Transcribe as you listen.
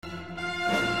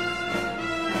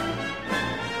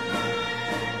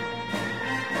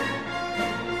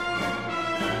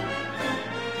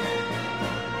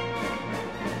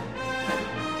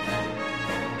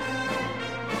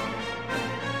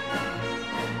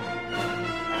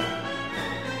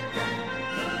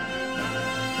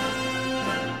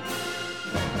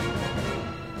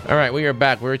All right, we are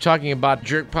back. We were talking about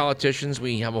jerk politicians.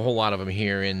 We have a whole lot of them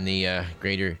here in the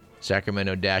greater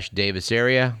Sacramento-Davis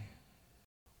area.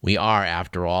 We are,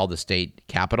 after all, the state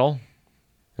capital.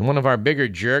 And one of our bigger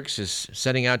jerks is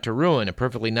setting out to ruin a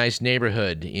perfectly nice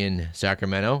neighborhood in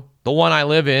Sacramento, the one I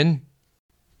live in,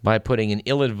 by putting an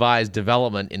ill-advised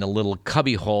development in a little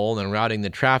cubbyhole and routing the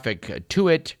traffic to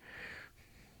it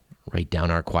right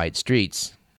down our quiet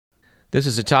streets. This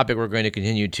is a topic we're going to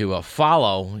continue to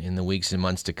follow in the weeks and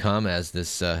months to come as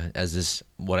this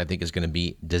what I think is going to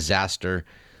be disaster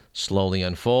slowly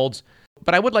unfolds.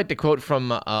 But I would like to quote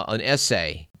from an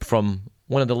essay from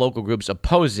one of the local groups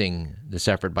opposing this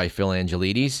effort by Phil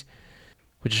Angelides,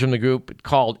 which is from the group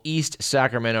called East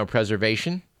Sacramento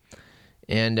Preservation.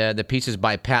 And the piece is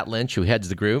by Pat Lynch, who heads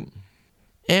the group.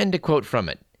 And to quote from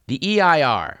it, the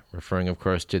EIR, referring, of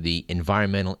course, to the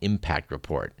Environmental Impact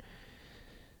Report,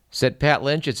 said Pat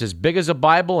Lynch, it's as big as a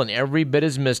Bible and every bit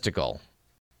as mystical.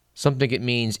 Something it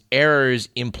means errors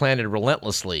implanted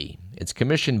relentlessly. It's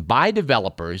commissioned by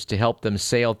developers to help them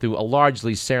sail through a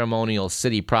largely ceremonial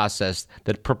city process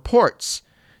that purports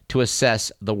to assess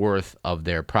the worth of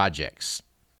their projects.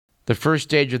 The first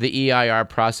stage of the EIR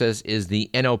process is the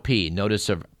NOP, Notice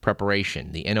of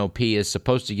Preparation. The NOP is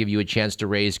supposed to give you a chance to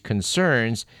raise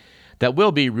concerns that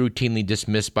will be routinely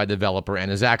dismissed by the developer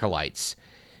and his acolytes.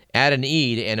 Add an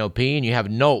E to NOP and you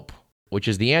have NOPE, which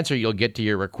is the answer you'll get to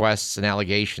your requests and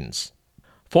allegations.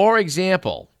 For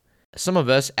example, some of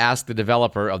us asked the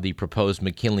developer of the proposed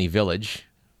McKinley Village,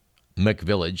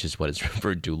 McVillage is what it's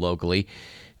referred to locally,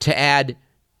 to add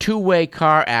two-way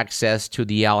car access to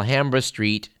the Alhambra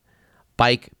Street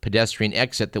bike pedestrian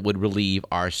exit that would relieve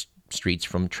our streets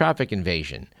from traffic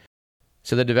invasion.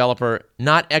 So the developer,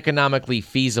 not economically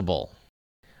feasible.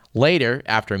 Later,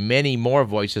 after many more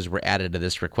voices were added to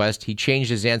this request, he changed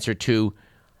his answer to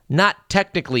not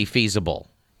technically feasible.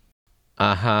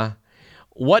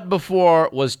 What before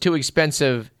was too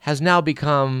expensive has now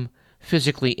become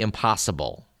physically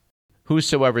impossible.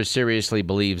 Whosoever seriously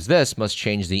believes this must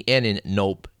change the N in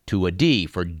NOPE to a D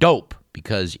for dope,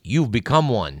 because you've become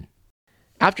one.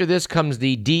 After this comes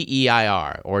the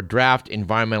DEIR, or Draft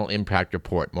Environmental Impact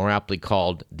Report, more aptly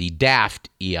called the DAFT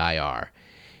EIR.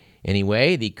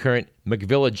 Anyway, the current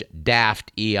McVillage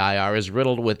DAFT EIR is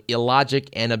riddled with illogic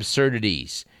and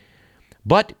absurdities,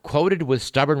 but quoted with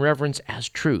stubborn reverence as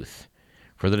truth.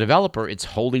 For the developer, it's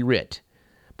holy writ.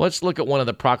 But let's look at one of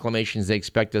the proclamations they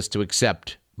expect us to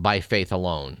accept by faith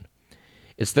alone.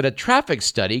 It's that a traffic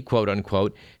study,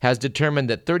 quote-unquote, has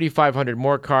determined that 3,500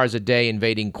 more cars a day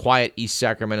invading quiet East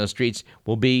Sacramento streets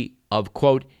will be of,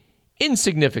 quote,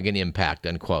 insignificant impact,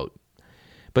 unquote.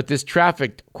 But this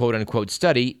traffic, quote-unquote,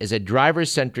 study is a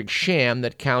driver-centric sham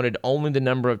that counted only the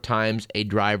number of times a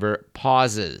driver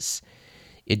pauses.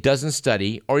 It doesn't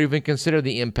study or even consider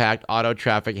the impact auto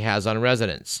traffic has on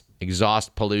residents,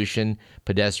 exhaust pollution,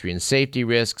 pedestrian safety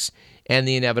risks, and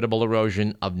the inevitable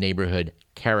erosion of neighborhood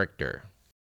character.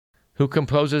 Who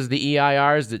composes the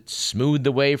EIRs that smooth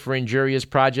the way for injurious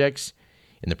projects?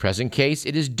 In the present case,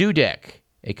 it is Dudek,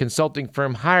 a consulting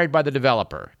firm hired by the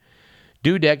developer.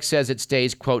 Dudek says it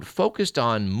stays, quote, focused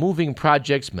on moving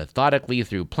projects methodically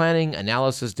through planning,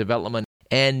 analysis, development,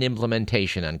 and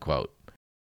implementation, unquote.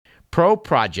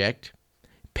 Pro-project,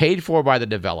 paid for by the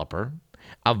developer,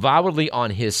 avowedly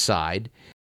on his side,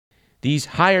 these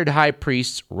hired high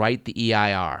priests write the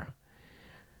EIR.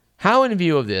 How, in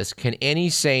view of this, can any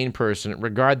sane person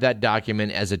regard that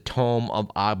document as a tome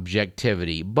of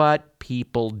objectivity? But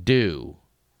people do.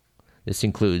 This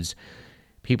includes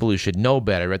people who should know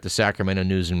better at the Sacramento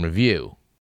News and Review.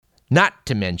 Not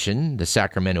to mention the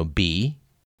Sacramento Bee,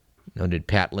 noted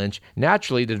Pat Lynch.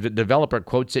 Naturally, the developer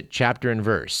quotes it chapter and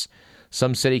verse.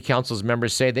 Some city council's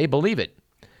members say they believe it.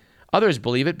 Others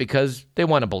believe it because they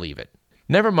want to believe it.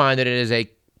 Never mind that it is a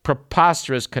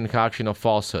preposterous concoction of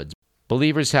falsehoods.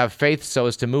 Believers have faith so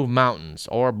as to move mountains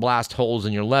or blast holes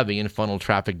in your levee and funnel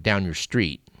traffic down your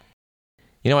street.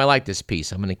 You know, I like this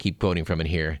piece. I'm going to keep quoting from it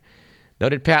here.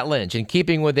 Noted Pat Lynch, in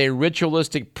keeping with a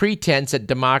ritualistic pretense at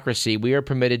democracy, we are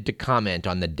permitted to comment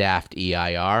on the DAFT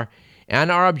EIR,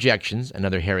 and our objections and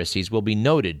other heresies will be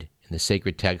noted in the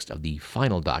sacred text of the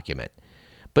final document.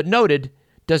 But noted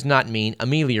does not mean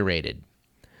ameliorated.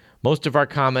 Most of our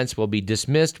comments will be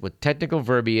dismissed with technical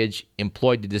verbiage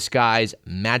employed to disguise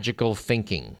magical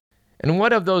thinking. And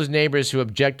what of those neighbors who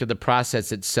object to the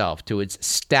process itself, to its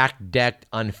stack-decked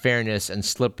unfairness and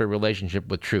slippery relationship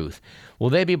with truth? Will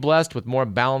they be blessed with more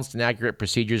balanced and accurate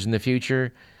procedures in the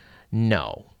future?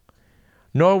 No.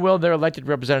 Nor will their elected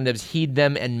representatives heed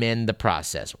them and mend the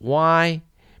process. Why?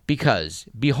 Because,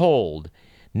 behold,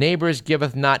 neighbors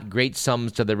giveth not great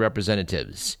sums to their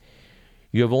representatives.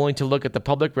 You have only to look at the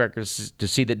public records to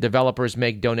see that developers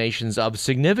make donations of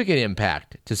significant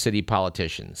impact to city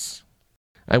politicians.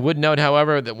 I would note,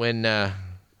 however, that when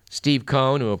Steve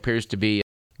Cohn, who appears to be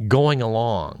going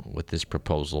along with this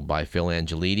proposal by Phil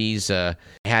Angelides,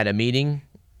 had a meeting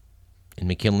in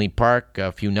McKinley Park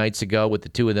a few nights ago with the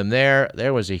two of them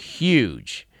there was a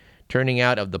huge turning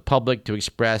out of the public to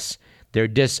express their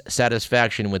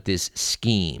dissatisfaction with this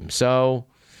scheme. So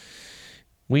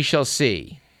we shall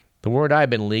see. The word I've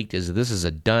been leaked is that this is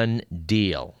a done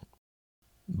deal,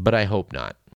 but I hope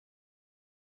not.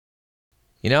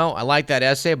 You know, I like that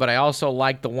essay, but I also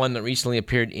like the one that recently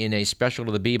appeared in a special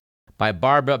to the Bee by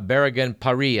Barbara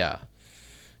Barragan-Parrilla,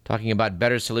 talking about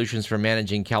better solutions for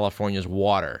managing California's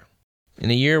water.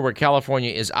 In a year where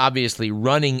California is obviously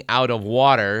running out of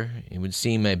water, it would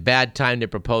seem a bad time to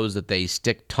propose that they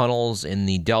stick tunnels in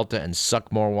the Delta and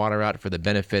suck more water out for the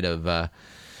benefit of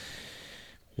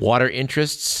water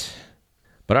interests.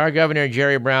 But our Governor,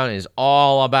 Jerry Brown, is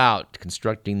all about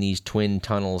constructing these twin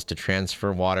tunnels to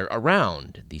transfer water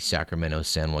around the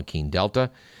Sacramento-San Joaquin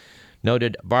Delta.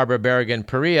 Noted Barbara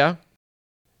Barragan-Parrilla.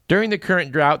 During the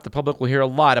current drought, the public will hear a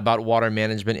lot about water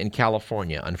management in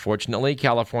California. Unfortunately,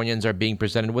 Californians are being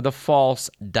presented with a false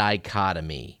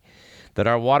dichotomy, that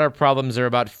our water problems are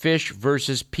about fish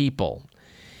versus people.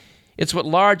 It's what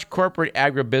large corporate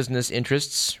agribusiness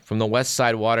interests from the West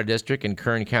Side Water District and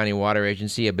Kern County Water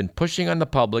Agency have been pushing on the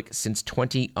public since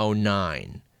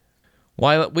 2009.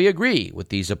 While we agree with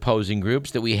these opposing groups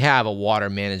that we have a water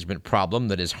management problem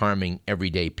that is harming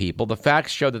everyday people, the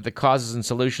facts show that the causes and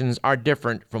solutions are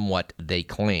different from what they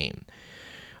claim.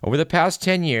 Over the past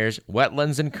 10 years,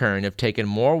 wetlands and Kern have taken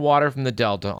more water from the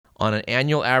Delta on an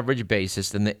annual average basis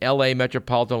than the LA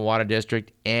Metropolitan Water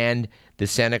District and the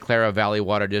Santa Clara Valley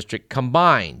Water District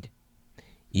combined,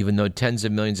 even though tens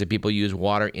of millions of people use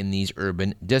water in these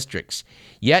urban districts.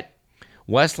 Yet,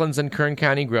 Westlands and Kern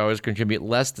County growers contribute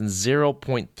less than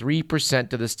 0.3%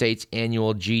 to the state's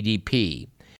annual GDP,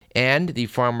 and the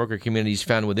farm worker communities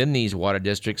found within these water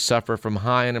districts suffer from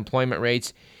high unemployment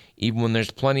rates even when there's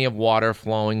plenty of water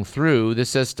flowing through the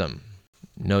system.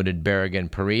 Noted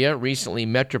Barragan-Parrilla. Recently,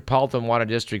 Metropolitan Water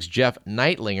District's Jeff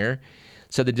Neitlinger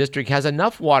said the district has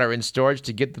enough water in storage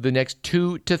to get through the next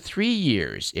 2 to 3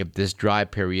 years if this dry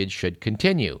period should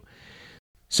continue.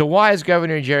 So why has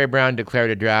Governor Jerry Brown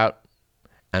declared a drought?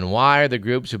 And why are the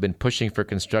groups who've been pushing for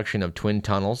construction of twin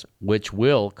tunnels, which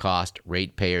will cost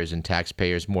ratepayers and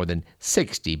taxpayers more than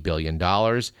 $60 billion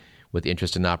with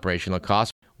interest and operational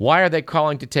costs, why are they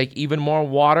calling to take even more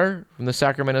water from the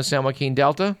Sacramento-San Joaquin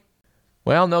Delta?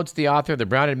 Well, notes the author, the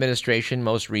Brown administration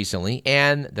most recently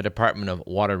and the Department of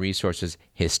Water Resources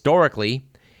historically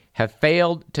have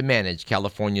failed to manage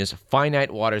California's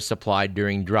finite water supply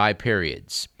during dry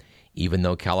periods, even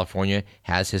though California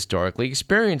has historically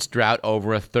experienced drought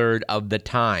over a third of the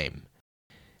time.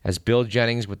 As Bill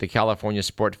Jennings with the California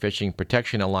Sport Fishing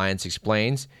Protection Alliance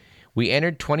explains, we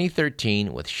entered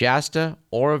 2013 with Shasta,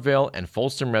 Oroville, and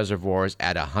Folsom reservoirs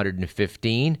at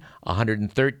 115,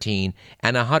 113,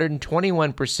 and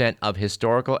 121% of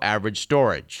historical average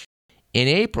storage. In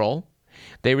April,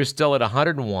 they were still at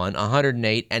 101,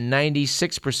 108, and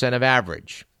 96% of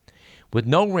average. With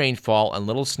no rainfall and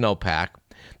little snowpack,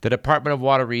 the Department of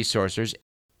Water Resources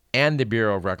and the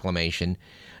Bureau of Reclamation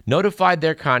notified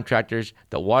their contractors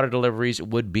that water deliveries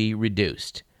would be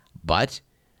reduced. But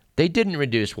they didn't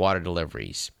reduce water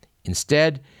deliveries.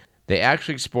 Instead, they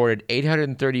actually exported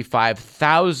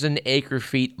 835,000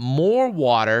 acre-feet more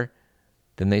water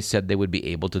than they said they would be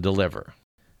able to deliver.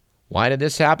 Why did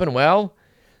this happen? Well,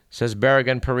 says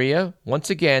Barragan-Parrilla, once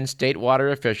again, state water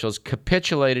officials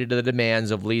capitulated to the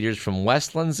demands of leaders from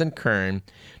Westlands and Kern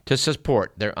to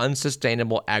support their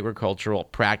unsustainable agricultural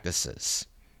practices.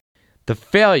 The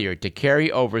failure to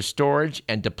carry over storage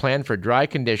and to plan for dry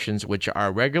conditions, which are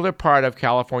a regular part of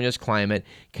California's climate,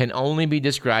 can only be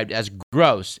described as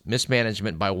gross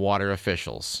mismanagement by water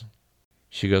officials.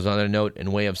 She goes on to note,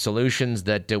 in way of solutions,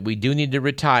 that we do need to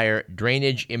retire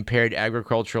drainage-impaired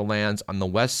agricultural lands on the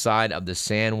west side of the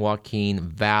San Joaquin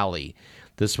Valley.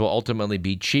 This will ultimately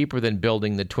be cheaper than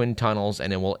building the twin tunnels,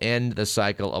 and it will end the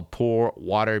cycle of poor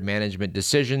water management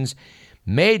decisions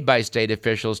made by state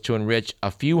officials to enrich a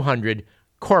few hundred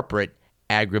corporate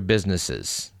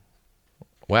agribusinesses.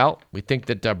 Well, we think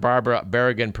that Barbara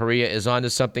Barragan-Parrilla is onto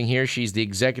something here. She's the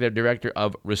executive director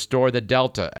of Restore the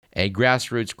Delta, a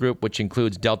grassroots group which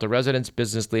includes Delta residents,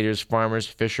 business leaders, farmers,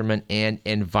 fishermen, and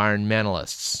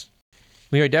environmentalists.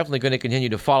 We are definitely going to continue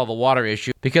to follow the water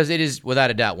issue because it is, without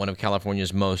a doubt, one of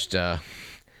California's most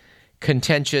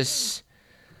contentious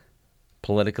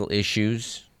political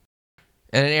issues,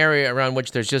 and an area around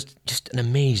which there's just an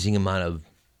amazing amount of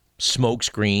smoke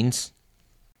screens.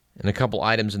 And a couple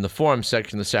items in the forum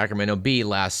section of the Sacramento Bee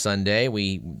last Sunday.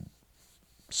 We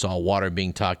saw water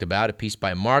being talked about, a piece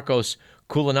by Marcos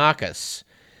Koulinakis,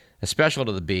 a special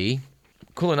to the Bee.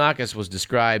 Koulinakis was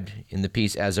described in the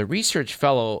piece as a research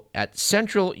fellow at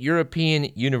Central European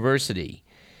University,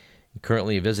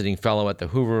 currently a visiting fellow at the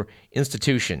Hoover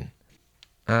Institution.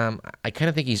 I kind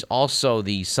of think he's also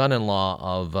the son-in-law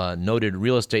of noted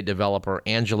real estate developer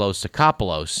Angelo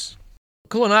Sakopoulos.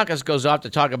 Koulinakis goes off to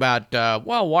talk about,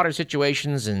 water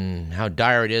situations and how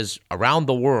dire it is around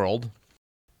the world,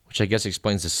 which I guess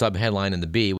explains the sub-headline in the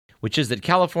Bee, which is that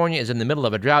California is in the middle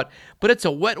of a drought, but it's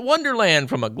a wet wonderland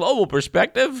from a global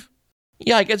perspective.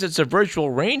 Yeah, I guess it's a virtual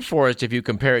rainforest if you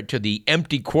compare it to the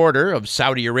empty quarter of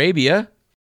Saudi Arabia.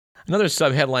 Another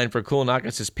sub-headline for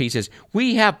Koulinakis' piece is,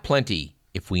 "We have plenty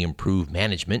if we improve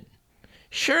management."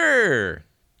 Sure.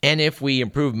 And if we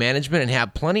improve management and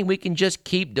have plenty, we can just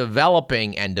keep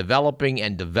developing and developing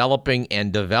and developing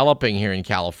and developing here in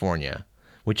California,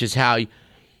 which is how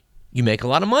you make a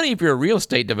lot of money if you're a real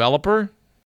estate developer.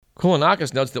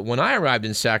 Koulinakis notes that when I arrived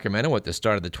in Sacramento at the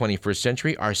start of the 21st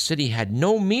century, our city had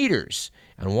no meters,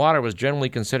 and water was generally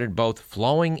considered both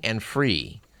flowing and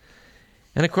free.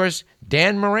 And, of course,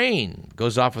 Dan Moraine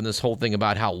goes off on this whole thing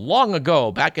about how long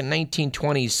ago, back in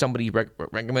 1920s, somebody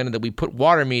recommended that we put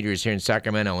water meters here in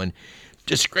Sacramento, and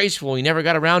disgraceful, we never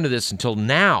got around to this until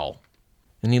now.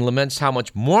 And he laments how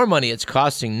much more money it's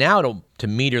costing now to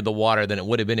meter the water than it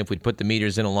would have been if we'd put the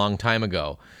meters in a long time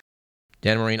ago.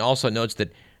 Dan Moraine also notes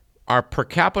that our per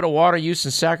capita water use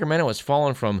in Sacramento has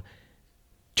fallen from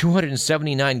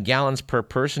 279 gallons per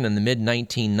person in the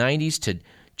mid-1990s to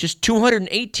just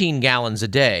 218 gallons a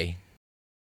day.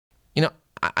 You know,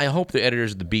 I hope the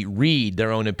editors of the Beat read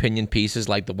their own opinion pieces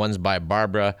like the ones by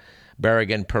Barbara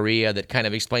Barragan-Perea that kind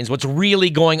of explains what's really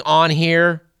going on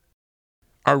here.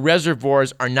 Our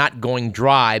reservoirs are not going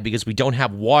dry because we don't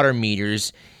have water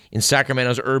meters in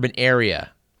Sacramento's urban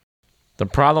area. The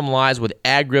problem lies with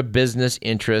agribusiness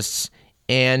interests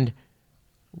and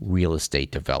real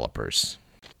estate developers.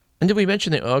 And did we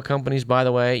mention the oil companies, by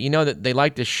the way? You know that they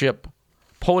like to ship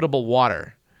potable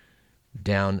water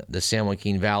down the San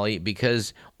Joaquin Valley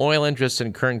because oil interests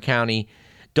in Kern County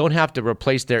don't have to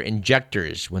replace their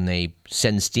injectors when they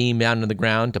send steam down to the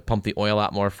ground to pump the oil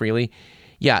out more freely.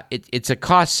 Yeah, it's a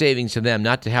cost savings to them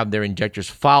not to have their injectors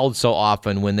fouled so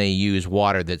often when they use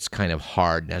water that's kind of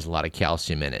hard and has a lot of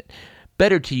calcium in it.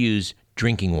 Better to use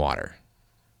drinking water.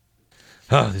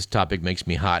 Oh, this topic makes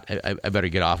me hot. I better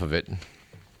get off of it.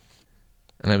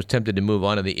 And I was tempted to move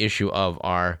on to the issue of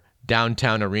our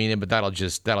downtown arena, but that'll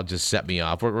just set me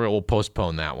off. We'll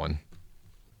postpone that one.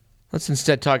 Let's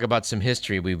instead talk about some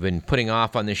history we've been putting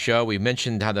off on the show. We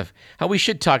mentioned how we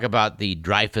should talk about the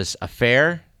Dreyfus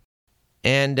affair,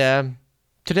 and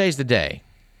today's the day.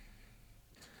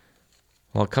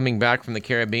 While coming back from the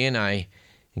Caribbean, I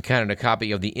encountered a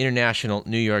copy of the International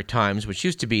New York Times, which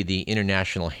used to be the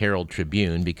International Herald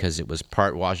Tribune because it was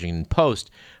part Washington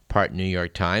Post, part New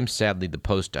York Times. Sadly, the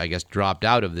Post, I guess, dropped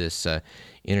out of this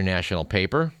international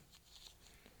paper,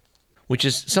 which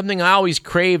is something I always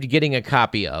craved getting a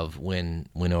copy of when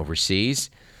overseas.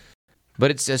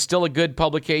 But it's still a good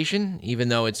publication, even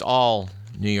though it's all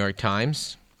New York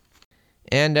Times.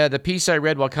 And the piece I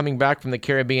read while coming back from the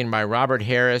Caribbean by Robert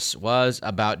Harris was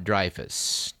about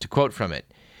Dreyfus. To quote from it,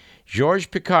 "Georges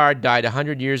Picquart died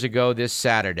 100 years ago this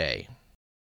Saturday."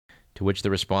 To which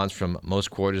the response from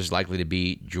most quarters is likely to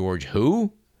be, "George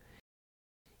who?"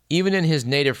 Even in his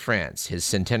native France, his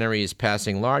centenary is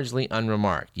passing largely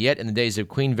unremarked. Yet in the days of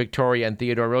Queen Victoria and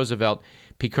Theodore Roosevelt,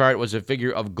 Picquart was a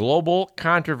figure of global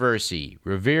controversy,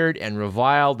 revered and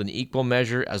reviled in equal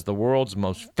measure as the world's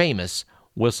most famous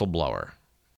whistleblower.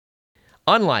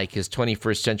 Unlike his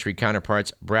 21st century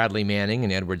counterparts Bradley Manning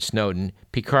and Edward Snowden,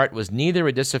 Picquart was neither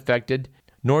a disaffected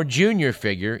nor junior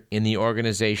figure in the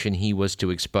organization he was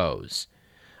to expose.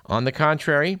 On the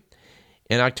contrary,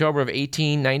 in October of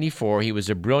 1894, he was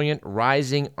a brilliant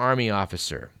rising army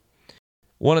officer.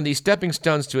 One of the stepping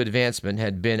stones to advancement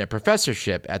had been a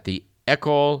professorship at the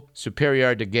École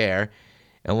Supérieure de Guerre,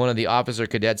 and one of the officer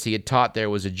cadets he had taught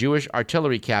there was a Jewish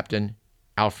artillery captain,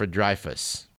 Alfred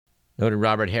Dreyfus. Noted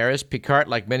Robert Harris, Picquart,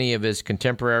 like many of his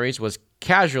contemporaries, was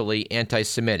casually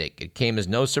anti-Semitic. It came as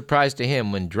no surprise to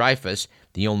him when Dreyfus,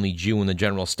 the only Jew in the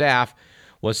general staff,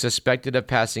 was suspected of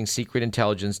passing secret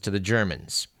intelligence to the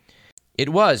Germans. It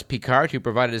was Picquart who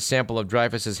provided a sample of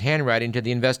Dreyfus's handwriting to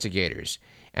the investigators,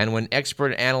 and when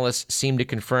expert analysts seemed to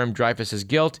confirm Dreyfus's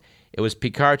guilt, it was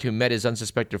Picquart who met his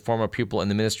unsuspected former pupil in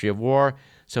the Ministry of War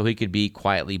so he could be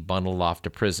quietly bundled off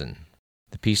to prison.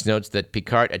 The piece notes that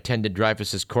Picquart attended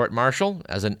Dreyfus's court-martial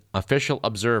as an official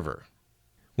observer.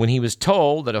 When he was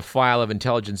told that a file of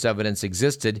intelligence evidence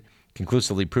existed,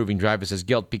 conclusively proving Dreyfus's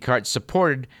guilt, Picquart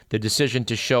supported the decision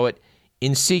to show it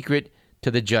in secret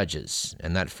to the judges,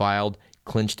 and that file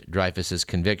clinched Dreyfus's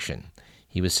conviction.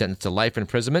 He was sentenced to life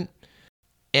imprisonment,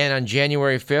 and on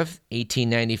January 5th,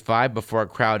 1895, before a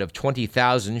crowd of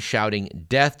 20,000 shouting,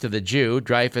 "Death to the Jew,"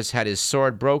 Dreyfus had his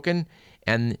sword broken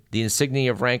and the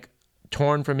insignia of rank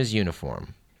torn from his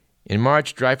uniform. In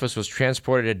March, Dreyfus was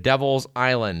transported to Devil's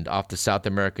Island off the South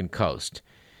American coast.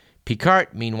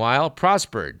 Picquart, meanwhile,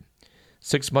 prospered.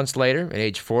 6 months later, at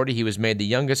age 40, he was made the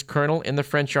youngest colonel in the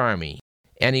French army,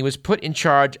 and he was put in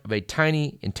charge of a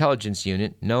tiny intelligence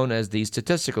unit known as the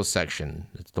Statistical Section.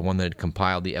 It's the one that had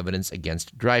compiled the evidence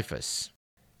against Dreyfus.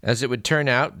 As it would turn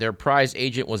out, their prize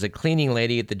agent was a cleaning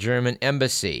lady at the German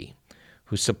embassy,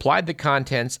 who supplied the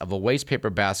contents of a wastepaper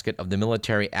basket of the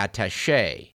military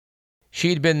attaché. She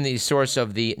had been the source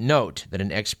of the note that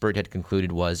an expert had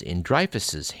concluded was in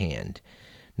Dreyfus's hand.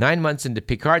 9 months into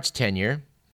Picquart's tenure,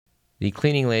 the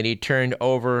cleaning lady turned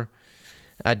over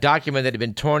a document that had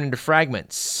been torn into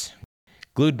fragments.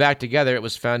 Glued back together, it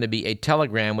was found to be a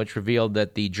telegram which revealed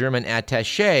that the German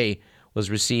attaché was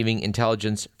receiving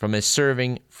intelligence from a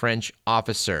serving French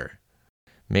officer,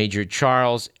 Major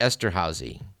Charles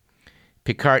Esterhazy.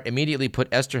 Picquart immediately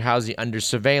put Esterhazy under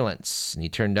surveillance, and he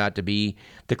turned out to be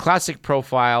the classic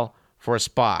profile for a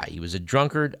spy. He was a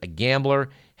drunkard, a gambler,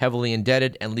 heavily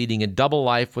indebted, and leading a double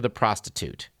life with a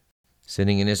prostitute.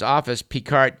 Sitting in his office,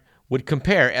 Picquart would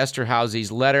compare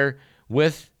Esterhazy's letter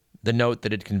with the note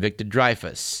that had convicted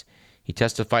Dreyfus. He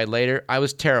testified later, "I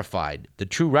was terrified. The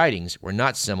true writings were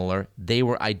not similar. They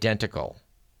were identical."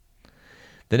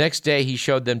 The next day, he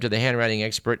showed them to the handwriting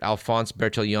expert Alphonse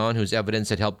Bertillon, whose evidence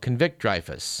had helped convict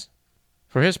Dreyfus.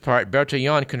 For his part,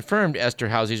 Bertillon confirmed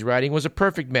Esterhazy's writing was a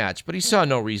perfect match, but he saw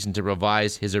no reason to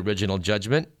revise his original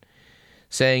judgment,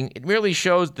 saying, "It merely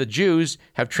shows the Jews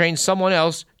have trained someone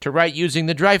else to write using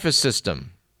the Dreyfus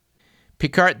system."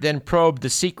 Picquart then probed the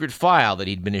secret file that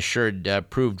he'd been assured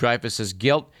proved Dreyfus's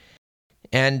guilt,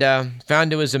 and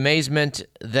found to his amazement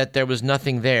that there was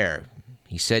nothing there.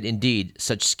 He said, "Indeed,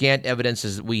 such scant evidence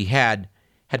as we had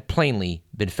plainly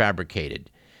been fabricated."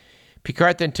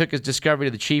 Picquart then took his discovery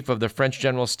to the chief of the French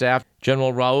General Staff,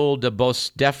 General Raoul de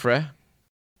Bosdeffre,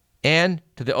 and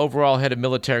to the overall head of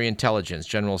military intelligence,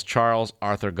 Generals Charles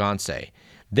Arthur Goncey.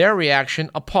 Their reaction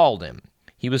appalled him.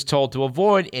 He was told to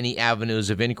avoid any avenues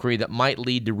of inquiry that might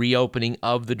lead to reopening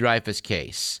of the Dreyfus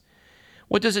case.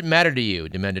 "What does it matter to you,"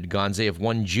 demanded Goncey, "if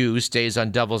one Jew stays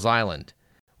on Devil's Island?"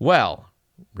 "Well,"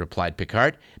 replied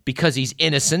Picquart, "because he's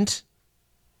innocent."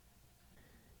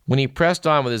 When he pressed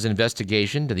on with his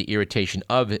investigation, to the irritation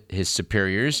of his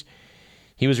superiors,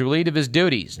 he was relieved of his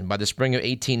duties, and by the spring of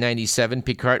 1897,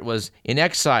 Picquart was in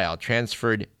exile,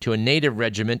 transferred to a native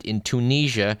regiment in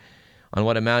Tunisia on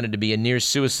what amounted to be a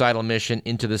near-suicidal mission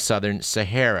into the southern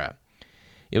Sahara.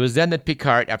 It was then that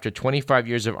Picquart, after 25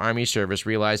 years of army service,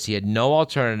 realized he had no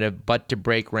alternative but to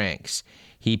break ranks.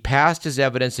 He passed his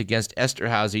evidence against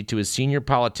Esterhazy to his senior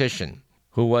politician,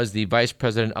 who was the vice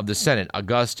president of the Senate,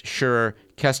 Auguste Scheurer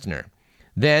Kestner.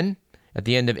 Then, at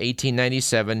the end of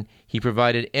 1897, he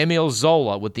provided Émile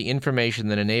Zola with the information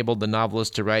that enabled the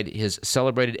novelist to write his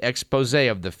celebrated exposé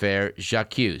of the affair,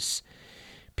 J'accuse.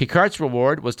 Picquart's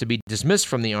reward was to be dismissed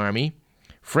from the army,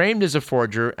 framed as a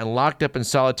forger, and locked up in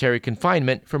solitary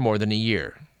confinement for more than a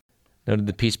year. Noted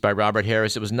the piece by Robert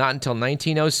Harris, it was not until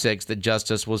 1906 that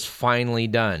justice was finally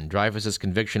done. Dreyfus's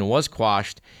conviction was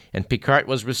quashed, and Picquart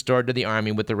was restored to the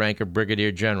army with the rank of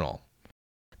brigadier general.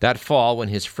 That fall, when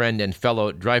his friend and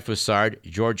fellow Dreyfusard,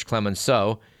 Georges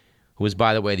Clemenceau, who was,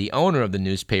 by the way, the owner of the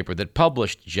newspaper that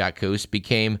published J'accuse,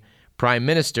 became prime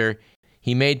minister,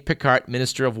 he made Picquart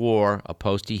Minister of War, a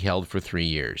post he held for 3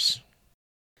 years.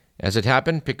 As it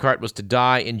happened, Picquart was to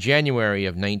die in January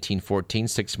of 1914,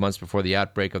 6 months before the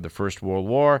outbreak of the First World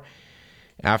War,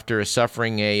 after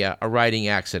suffering a riding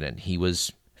accident. He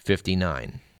was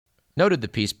 59. Noted the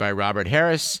piece by Robert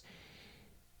Harris,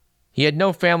 he had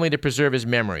no family to preserve his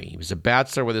memory. He was a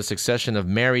bachelor with a succession of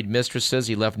married mistresses.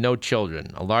 He left no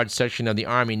children. A large section of the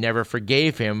army never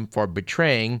forgave him for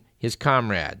betraying his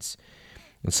comrades.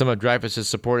 And some of Dreyfus's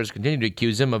supporters continued to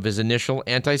accuse him of his initial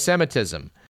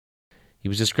anti-Semitism. He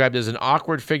was described as an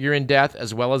awkward figure in death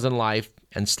as well as in life,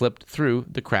 and slipped through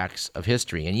the cracks of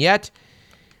history. And yet,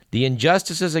 the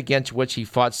injustices against which he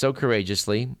fought so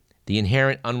courageously, the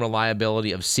inherent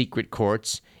unreliability of secret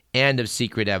courts and of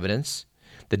secret evidence,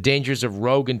 the dangers of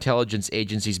rogue intelligence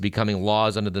agencies becoming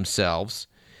laws unto themselves,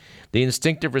 the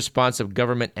instinctive response of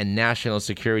government and national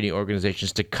security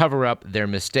organizations to cover up their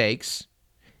mistakes,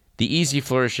 the easy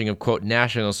flourishing of, quote,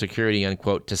 national security,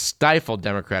 unquote, to stifle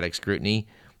democratic scrutiny,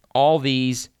 all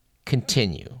these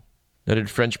continue. Noted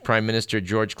French Prime Minister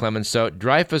Georges Clemenceau,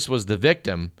 Dreyfus was the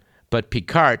victim, but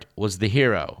Picquart was the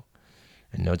hero.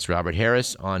 And notes Robert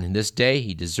Harris, on this day,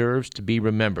 he deserves to be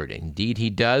remembered. Indeed, he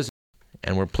does,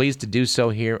 and we're pleased to do so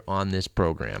here on this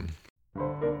program.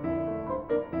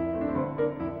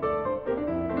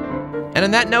 And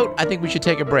on that note, I think we should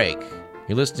take a break.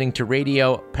 You're listening to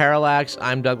Radio Parallax.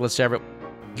 I'm Douglas Everett.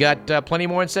 Got plenty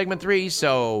more in segment 3,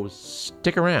 so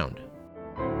stick around.